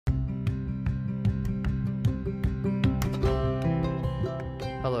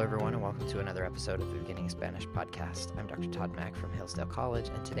to another episode of the Beginning Spanish podcast. I'm Dr. Todd Mack from Hillsdale College,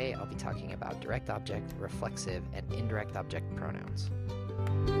 and today I'll be talking about direct object, reflexive, and indirect object pronouns.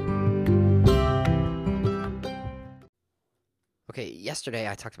 Okay, yesterday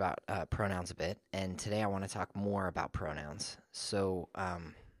I talked about pronouns a bit, and today I want to talk more about pronouns. So,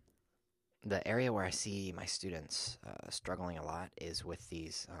 the area where I see my students struggling a lot is with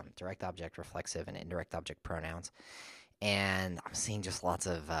these direct object, reflexive, and indirect object pronouns. And I'm seeing just lots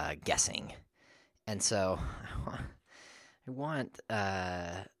of guessing. And so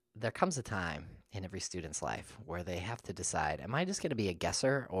there comes a time in every student's life where they have to decide, am I just going to be a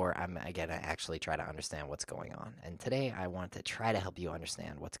guesser, or am I going to actually try to understand what's going on? And today I want to try to help you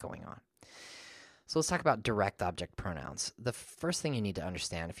understand what's going on. So let's talk about direct object pronouns. The first thing you need to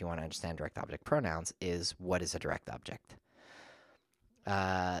understand if you want to understand direct object pronouns is, what is a direct object?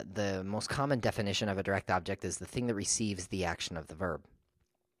 The most common definition of a direct object is the thing that receives the action of the verb.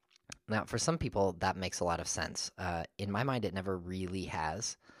 Now, for some people, that makes a lot of sense. In my mind, it never really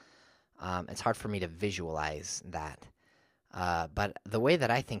has. It's hard for me to visualize that. But the way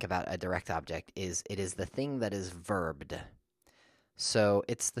that I think about a direct object is it is the thing that is verbed. So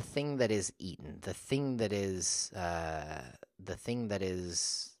it's the thing that is eaten, the thing that is, I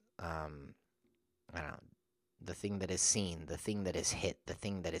don't know, the thing that is seen, the thing that is hit, the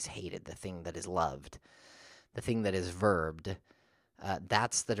thing that is hated, the thing that is loved, the thing that is verbed.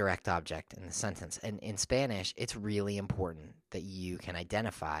 That's the direct object in the sentence. And in Spanish, it's really important that you can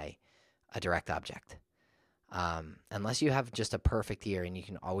identify a direct object. Unless you have just a perfect ear and you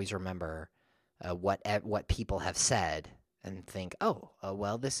can always remember what people have said and think,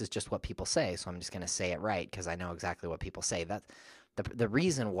 well, this is just what people say, so I'm just going to say it right because I know exactly what people say. That's the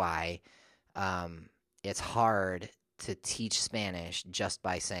reason why it's hard to teach Spanish just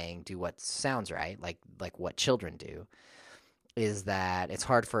by saying do what sounds right, like what children do, is that it's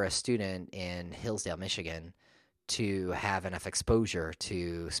hard for a student in Hillsdale, Michigan to have enough exposure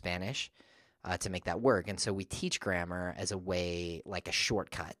to Spanish to make that work. And so we teach grammar as a way, like a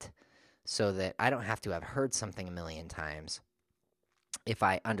shortcut, so that I don't have to have heard something a million times. If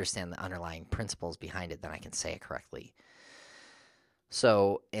I understand the underlying principles behind it, then I can say it correctly.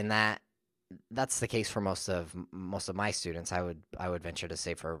 So in that's the case for most of my students. I would venture to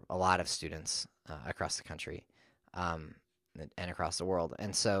say for a lot of students across the country and across the world.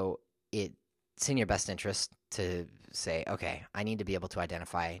 And so it's in your best interest to say, okay, I need to be able to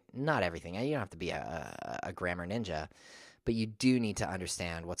identify not everything. You don't have to be a grammar ninja, but you do need to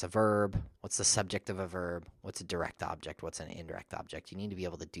understand what's a verb, what's the subject of a verb, what's a direct object, what's an indirect object. You need to be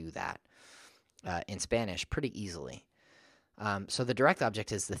able to do that in Spanish pretty easily. So the direct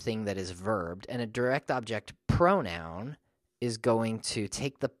object is the thing that is verbed, and a direct object pronoun is going to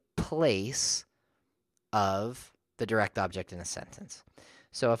take the place of the direct object in a sentence.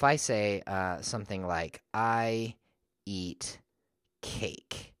 So if I say something like, I eat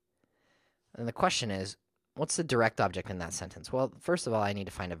cake, and the question is, what's the direct object in that sentence? Well, first of all, I need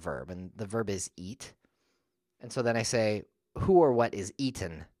to find a verb, and the verb is eat. And so then I say, who or what is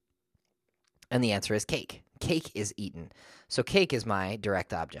eaten? And the answer is cake. Cake is eaten. So cake is my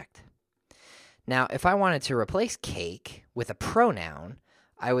direct object. Now, if I wanted to replace cake with a pronoun,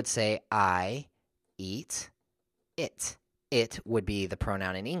 I would say I eat it. It would be the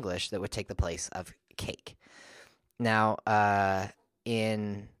pronoun in English that would take the place of cake. Now,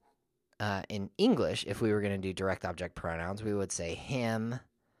 in English, if we were going to do direct object pronouns, we would say him,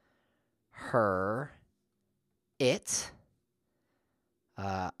 her, it,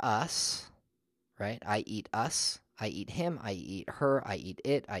 us, right? I eat us, I eat him, I eat her, I eat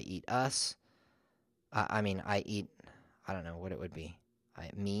it, I eat us. I don't know what it would be.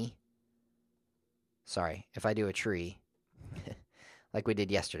 Me. Sorry, if I do a tree, like we did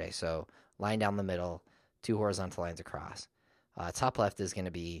yesterday. So line down the middle, two horizontal lines across. Top left is going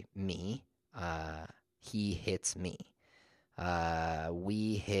to be me. He hits me.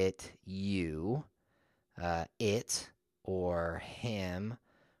 We hit you. It or him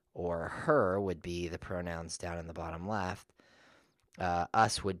or her would be the pronouns down in the bottom left.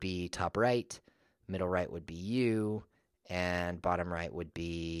 Us would be top right. Middle right would be you. And bottom right would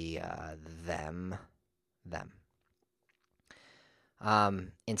be them.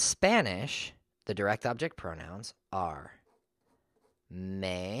 In Spanish, the direct object pronouns are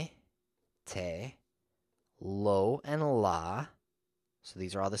me, te, lo, and la. So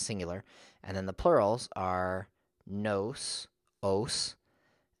these are all the singular. And then the plurals are nos, os,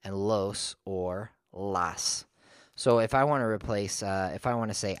 and los or las. So if I want to replace, if I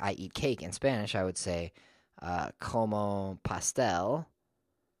want to say I eat cake in Spanish, I would say como pastel.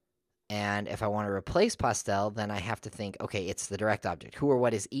 And if I want to replace pastel, then I have to think, okay, it's the direct object. Who or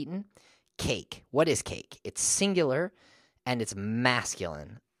what is eaten? cake. What is cake? It's singular and it's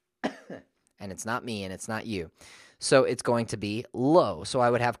masculine. And it's not me and it's not you. So it's going to be lo. So I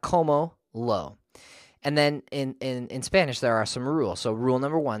would have como lo. And then in Spanish, there are some rules. So rule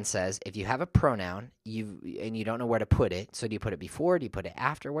number 1 says, if you have a pronoun and you don't know where to put it, so do you put it before, do you put it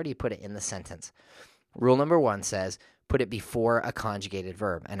after, where do you put it in the sentence? Rule number 1 says, put it before a conjugated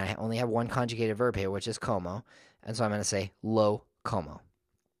verb. And I only have one conjugated verb here, which is como. And so I'm going to say lo como.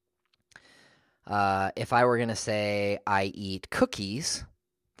 If I were going to say I eat cookies,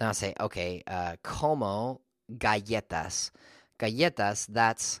 then I'll say, okay, como galletas. Galletas,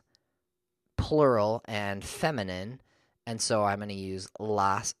 that's plural and feminine, and so I'm going to use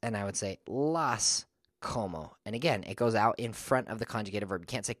las, and I would say las como. And again, it goes out in front of the conjugated verb. You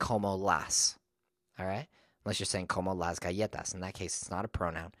can't say como las, all right? Unless you're saying como las galletas. In that case, it's not a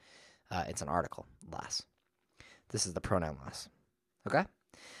pronoun. It's an article, las. This is the pronoun las, okay?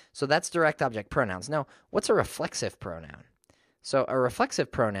 So that's direct object pronouns. Now, what's a reflexive pronoun? So a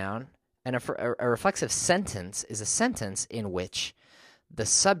reflexive pronoun and a reflexive sentence is a sentence in which the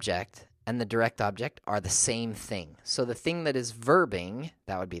subject and the direct object are the same thing. So the thing that is verbing,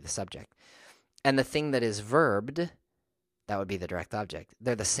 that would be the subject, and the thing that is verbed, that would be the direct object.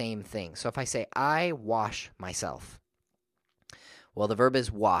 They're the same thing. So if I say, I wash myself, well, the verb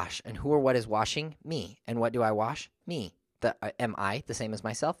is wash, and who or what is washing? Me. And what do I wash? Me. Am I the same as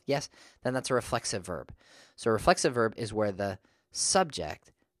myself? Yes. Then that's a reflexive verb. So a reflexive verb is where the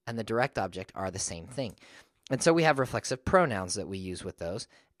subject and the direct object are the same thing. And so we have reflexive pronouns that we use with those,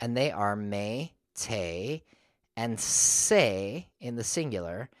 and they are me, te, and se in the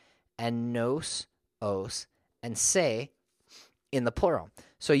singular, and nos, os, and se in the plural.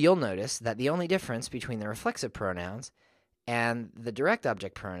 So you'll notice that the only difference between the reflexive pronouns and the direct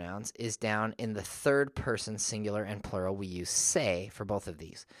object pronouns is down in the third person singular and plural. We use se for both of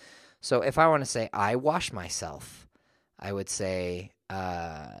these. So if I want to say, I wash myself, I would say,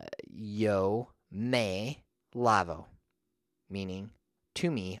 yo me lavo, meaning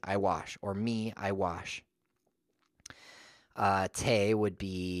to me I wash, or me I wash. Te would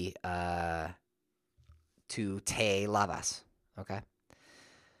be to te lavas, okay?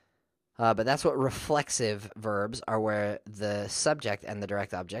 But that's what reflexive verbs are, where the subject and the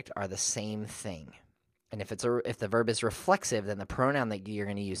direct object are the same thing. And if the verb is reflexive, then the pronoun that you're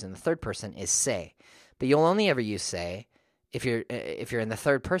going to use in the third person is se. But you'll only ever use se if you're in the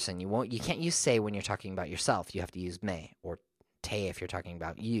third person. You can't use se when you're talking about yourself. You have to use me, or te if you're talking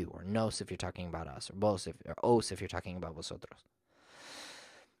about you, or nos if you're talking about us, or vos or os if you're talking about vosotros.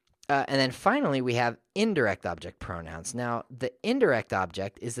 And then finally, we have indirect object pronouns. Now, the indirect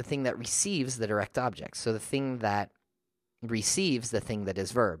object is the thing that receives the direct object. So the thing that receives the thing that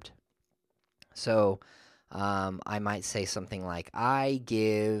is verbed. So I might say something like, I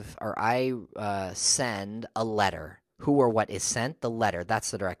send a letter. Who or what is sent? The letter.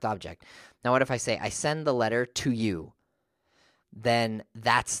 That's the direct object. Now, what if I say, I send the letter to you? Then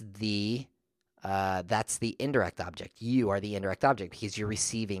that's the indirect object. You are the indirect object because you're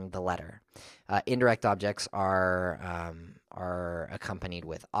receiving the letter. Indirect objects are accompanied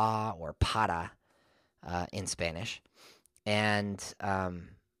with a or para in Spanish, and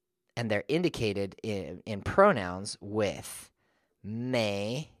they're indicated in pronouns with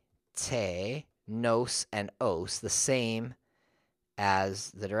me, te, nos, and os, the same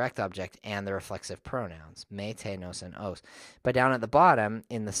as the direct object and the reflexive pronouns, me, te, nos, and os. But down at the bottom,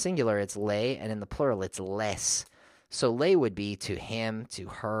 in the singular, it's le, and in the plural, it's les. So le would be to him, to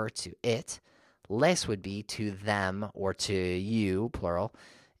her, to it. Les would be to them or to you, plural.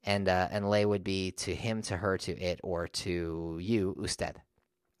 And le would be to him, to her, to it, or to you, usted.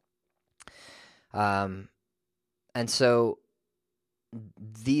 And so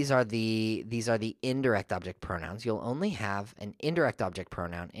these are the indirect object pronouns. You'll only have an indirect object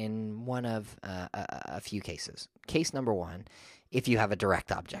pronoun in one of a few cases. Case number 1, if you have a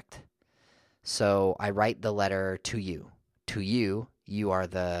direct object. So I write the letter to you. To you, you are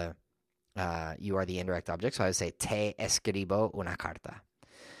the indirect object. So I would say te escribo una carta.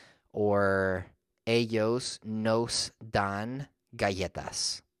 Or ellos nos dan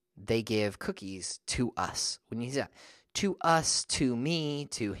galletas. They give cookies to us. When you say that, to us, to me,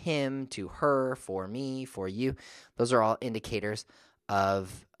 to him, to her, for me, for you. Those are all indicators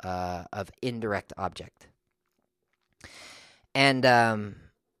of indirect object. And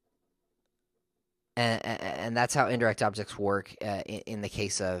that's how indirect objects work in the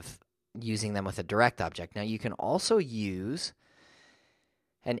case of using them with a direct object. Now, you can also use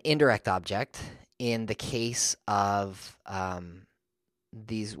an indirect object in the case of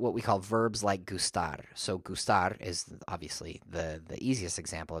these what we call verbs like gustar. So gustar is obviously the easiest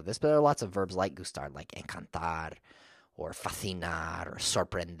example of this, but there are lots of verbs like gustar, like encantar or fascinar or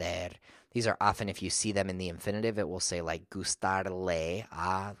sorprender. These are often, if you see them in the infinitive, it will say like gustarle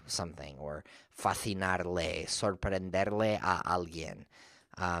a something, or fascinarle, sorprenderle a alguien.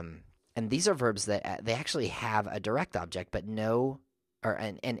 And these are verbs that they actually have a direct object, but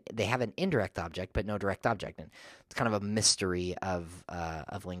and they have an indirect object, but no direct object. And it's kind of a mystery of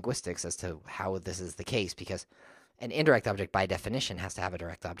linguistics as to how this is the case, because an indirect object by definition has to have a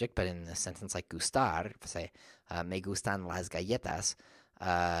direct object, but in a sentence like gustar, if I say, me gustan las galletas,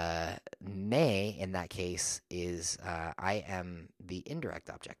 me, in that case, is I am the indirect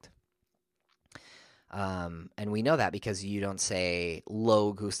object. And we know that because you don't say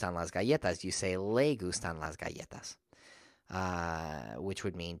lo gustan las galletas, you say le gustan las galletas, which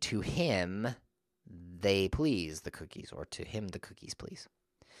would mean to him they please the cookies, or to him the cookies please.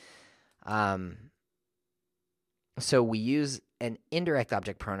 So we use an indirect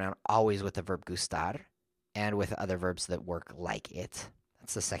object pronoun always with the verb gustar and with other verbs that work like it.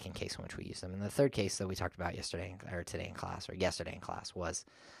 That's the second case in which we use them. And the third case that we talked about yesterday in class was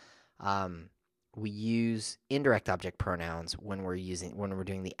we use indirect object pronouns when we're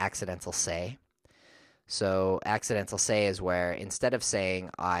doing the accidental say. So accidental say is where instead of saying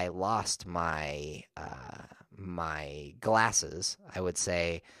I lost my my glasses, I would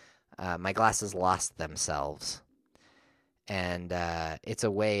say my glasses lost themselves. And it's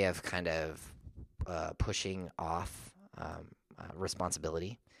a way of kind of pushing off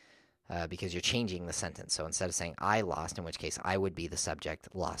responsibility because you're changing the sentence. So instead of saying I lost, in which case I would be the subject,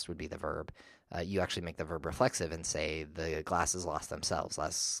 lost would be the verb, you actually make the verb reflexive and say the glasses lost themselves.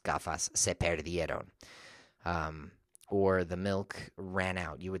 Las gafas se perdieron. Or the milk ran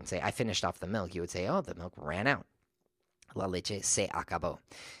out. You wouldn't say I finished off the milk. You would say, oh, the milk ran out. La leche se acabó.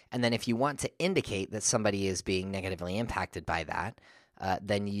 And then if you want to indicate that somebody is being negatively impacted by that,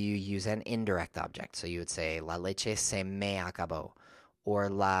 then you use an indirect object. So you would say, la leche se me acabó, or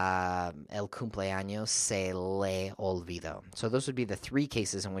el cumpleaños se le olvidó. So those would be the three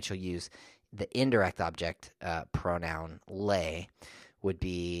cases in which you'll use the indirect object pronoun le. Would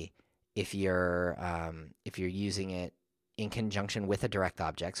be if you're using it in conjunction with a direct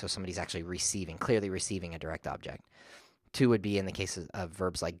object, so somebody's actually clearly receiving a direct object. Two would be in the cases of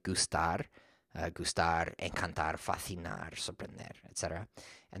verbs like gustar, encantar, fascinar, sorprender, etc.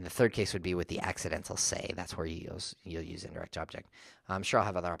 And the third case would be with the accidental say. That's where you'll use indirect object. I'm sure I'll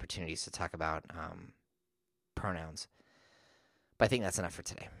have other opportunities to talk about pronouns, but I think that's enough for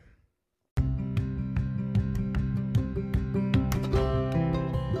today.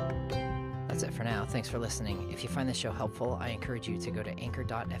 That's it for now. Thanks for listening. If you find this show helpful, I encourage you to go to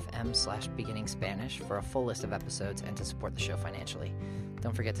anchor.fm/beginning Spanish for a full list of episodes and to support the show financially.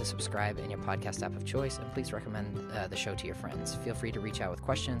 Don't forget to subscribe in your podcast app of choice, and please recommend the show to your friends. Feel free to reach out with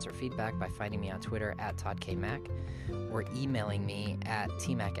questions or feedback by finding me on Twitter @ToddKMac or emailing me at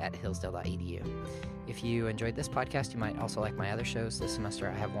tmac@hillsdale.edu. If you enjoyed this podcast, you might also like my other shows. This semester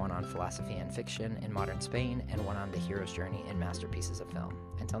I have one on philosophy and fiction in modern Spain and one on the hero's journey in masterpieces of film.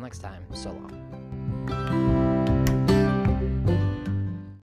 Until next time, so long.